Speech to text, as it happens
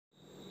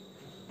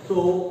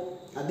So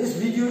this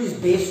video is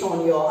based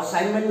on your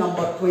assignment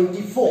number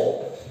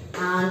 24,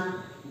 and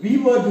we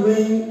were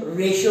doing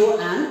ratio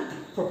and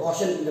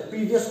proportion. In the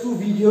previous two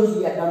videos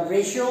we had done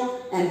ratio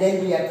and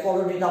then we had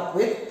followed it up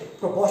with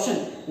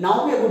proportion.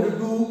 Now we are going to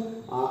do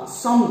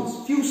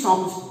few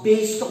sums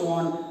based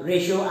on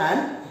ratio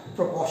and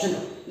proportion.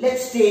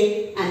 Let's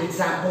take an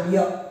example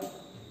here.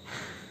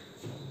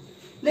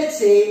 Let's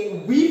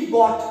say we've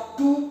got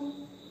two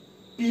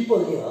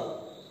people here,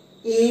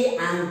 A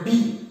and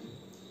B,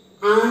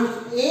 and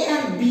A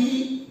and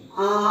B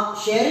are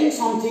sharing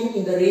something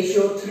in the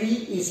ratio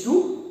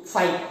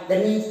 3:5.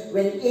 That means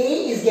when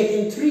A is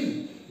getting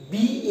 3,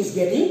 B is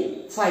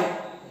getting 5.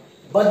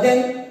 But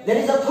then there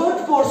is a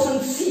third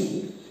person,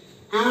 C,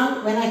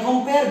 and when I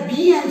compare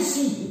B and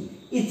C,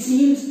 it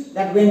seems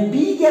that when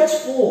B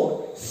gets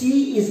 4,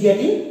 C is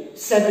getting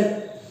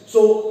 7.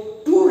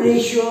 So two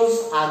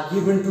ratios are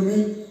given to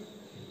me,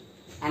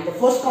 and the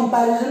first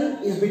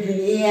comparison is between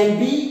A and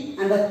B,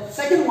 and the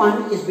second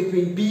one is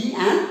between B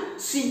and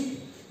C.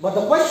 But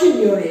the question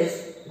here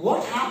is,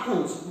 what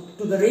happens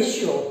to the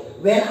ratio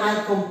when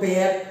I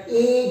compare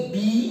A,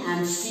 B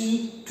and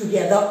C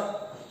together?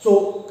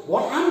 So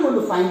what I'm going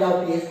to find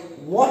out is,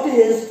 what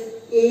is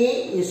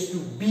A is to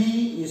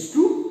B is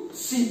to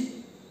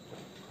C.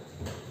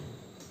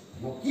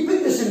 Now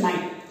keeping this in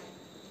mind,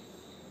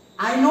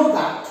 I know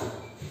that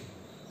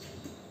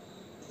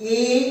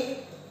A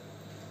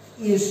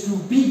is to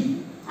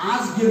B,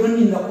 as given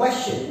in the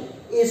question,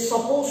 is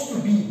supposed to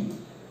be,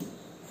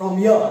 from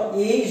here, A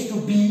is to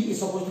B is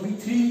supposed to be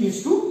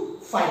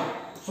 3:5.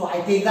 So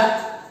I take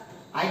that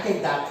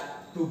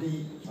to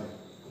be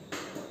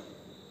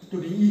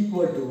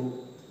equal to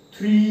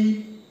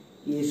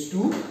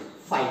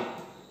 3:5.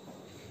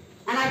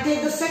 And I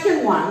take the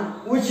second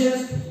one, which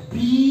is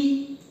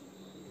B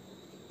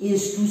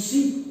is to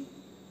C,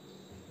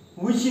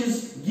 which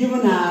is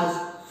given as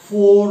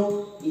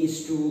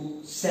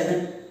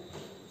 4:7.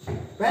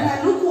 When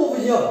I look over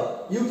here,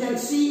 you can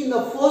see in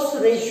the first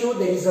ratio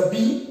there is a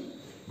B,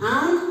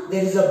 and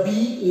there is a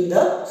B in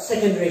the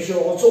second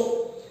ratio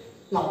also.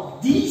 Now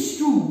these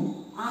two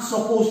are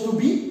supposed to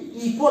be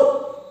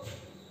equal.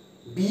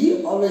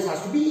 B always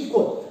has to be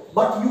equal.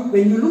 But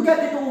when you look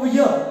at it over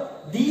here,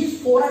 these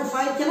 4 and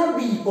 5 cannot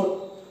be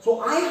equal. So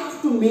I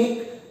have to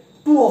make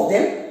two of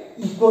them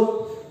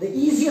equal. The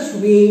easiest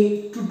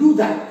way to do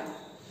that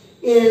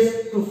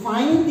is to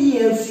find the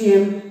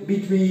LCM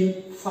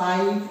between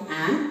 5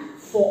 and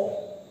 4.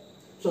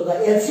 So the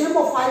LCM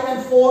of 5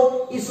 and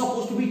 4 is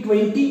supposed to be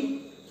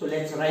 20. So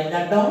let's write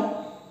that down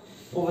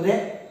over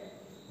there.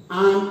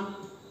 And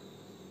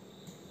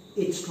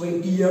it's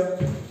 20 here.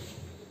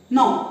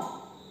 Now,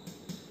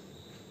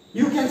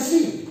 you can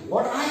see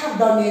what I have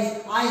done is,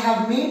 I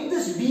have made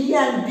this B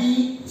and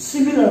B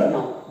similar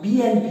now.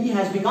 B and B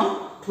has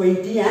become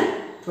 20 and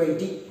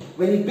 20.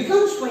 When it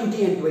becomes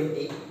 20 and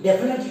 20,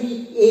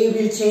 definitely A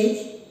will change.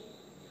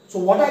 So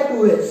what I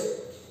do is,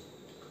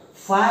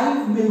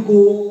 5 will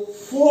go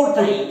 4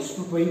 times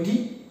to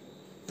 20.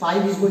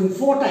 5 is going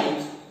 4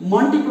 times.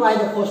 Multiply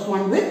the first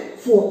one with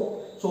 4.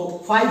 So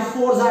 5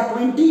 4s are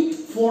 20,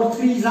 4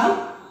 3s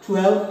are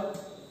 12.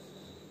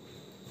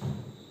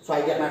 So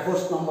I get my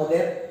first number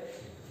there.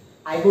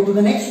 I go to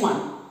the next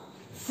one.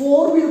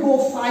 4 will go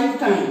 5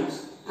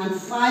 times, and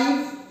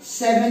 5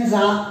 7s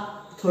are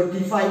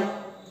 35.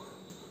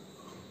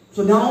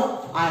 So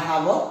now I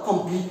have a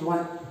complete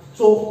one.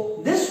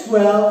 So this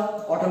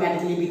 12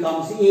 automatically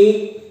becomes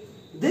A.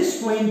 This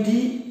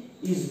 20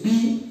 is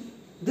B.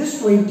 This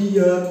 20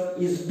 here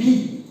is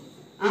B.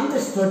 And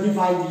this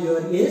 35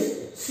 here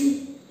is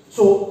C.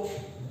 So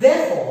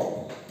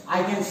therefore,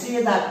 I can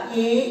say that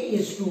A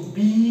is to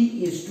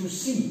B is to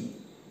C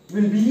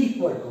will be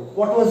equal to,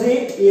 what was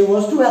A? A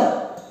was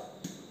 12.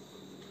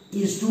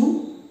 Is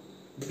to,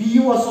 B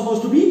was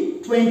supposed to be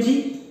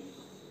 20.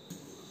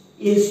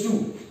 Is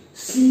to,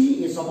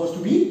 C is supposed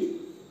to be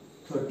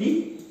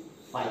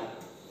 35.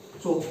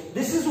 So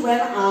this is when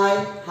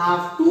I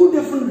have two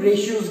different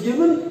ratios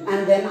given,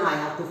 and then I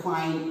have to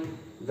find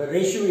the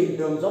ratio in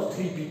terms of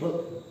 3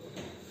 people.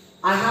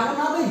 I have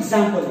another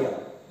example here.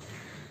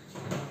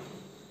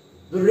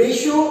 The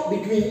ratio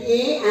between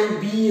A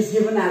and B is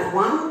given as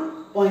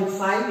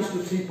 1.5 is to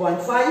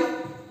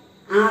 3.5,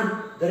 and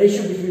the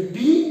ratio between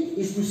B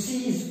is to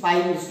C is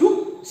 5 is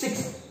to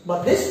 6.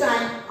 But this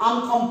time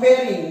I'm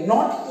comparing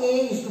not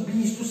A is to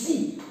B is to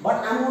C, but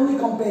I'm only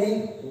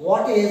comparing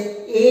what is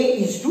A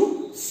is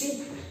to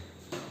C.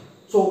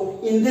 So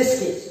in this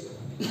case,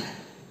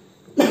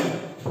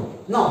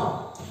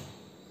 now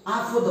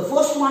for the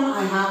first one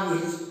I have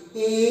is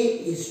A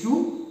is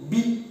to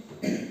B.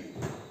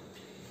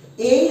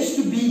 A is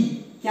to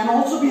B can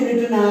also be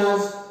written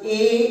as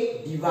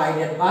A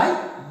divided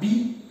by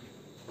B.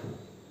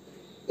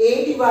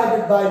 A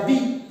divided by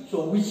B,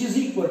 so which is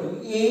equal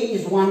to A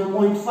is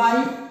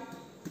 1.5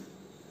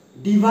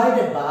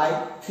 divided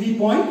by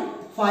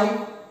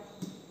 3.5.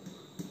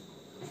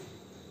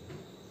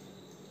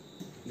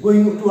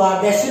 Going to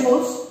our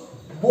decimals,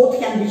 both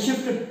can be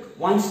shifted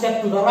one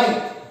step to the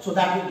right, so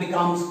that it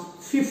becomes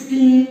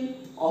 15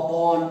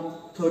 upon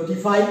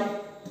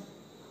 35.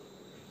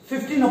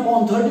 15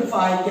 upon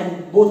 35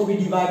 can both be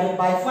divided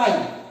by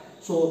 5.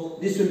 So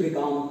this will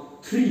become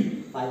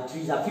 3. 5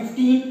 3s are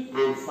 15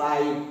 and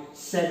 5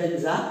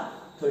 7s are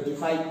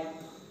 35.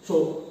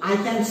 So I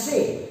can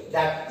say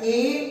that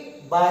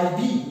A by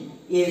B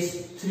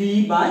is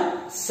 3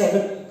 by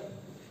 7.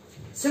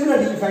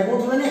 Similarly, if I go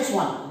to the next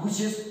one,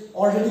 which is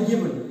already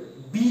given,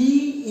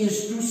 B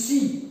is to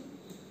C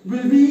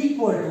will be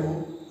equal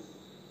to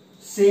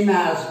same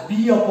as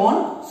B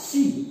upon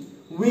C,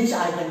 which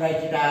I can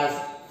write it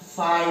as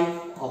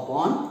 5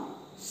 upon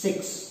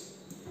 6.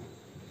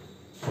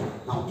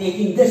 Now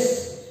taking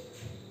this,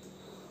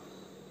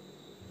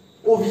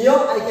 over here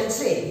I can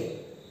say,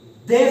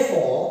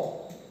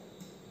 therefore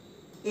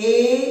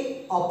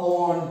A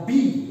upon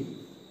B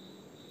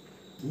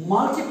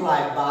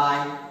multiplied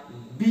by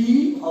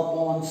B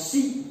upon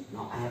C.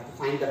 Now I have to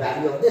find the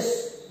value of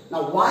this.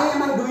 Now why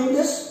am I doing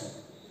this?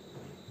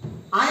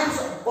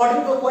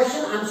 According to the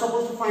question, I am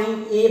supposed to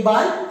find A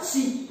by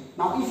C.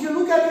 Now if you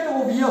look at it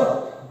over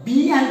here,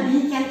 B and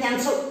B can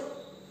cancel.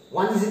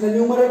 One is in the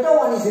numerator,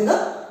 one is in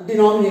the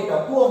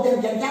denominator. Two of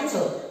them can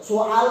cancel. So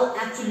I'll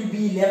actually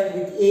be left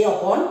with A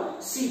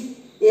upon C.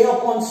 A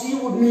upon C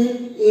would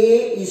mean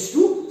A is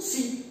to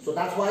C. So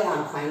that's why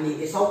I'm finding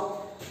this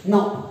out.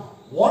 Now,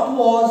 what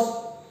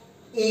was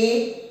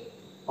A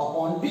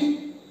upon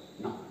B?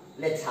 Now,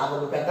 let's have a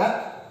look at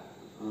that.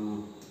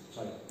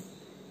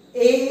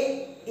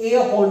 A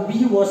upon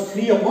B was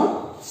 3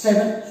 upon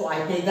 7. So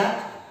I take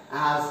that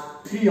as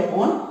 3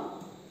 upon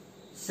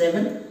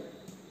 7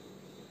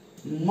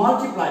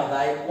 multiplied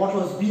by what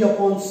was B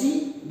upon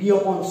C? B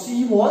upon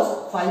C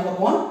was 5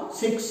 upon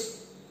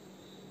 6.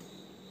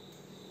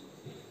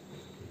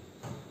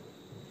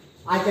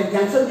 I can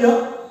cancel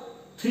here.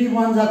 3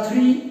 1s are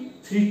 3,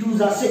 3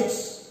 2s are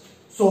 6.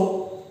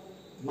 So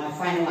my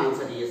final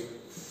answer is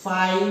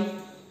 5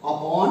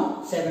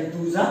 upon 7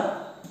 2s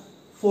are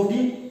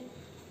 14.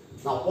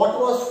 Now what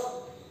was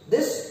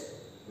this?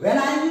 When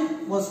I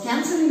was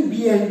cancelling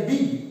B and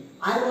B,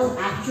 I was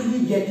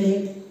actually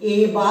getting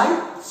A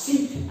by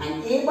C,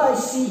 and A by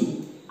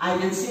C I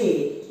can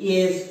say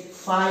is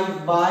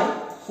 5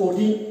 by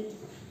 14.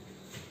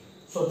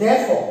 So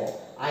therefore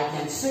I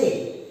can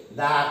say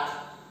that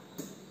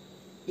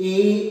A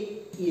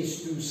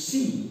is to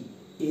C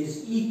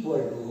is equal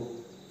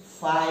to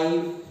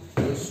 5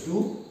 is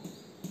to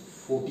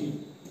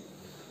 14.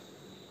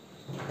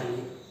 Thank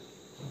you.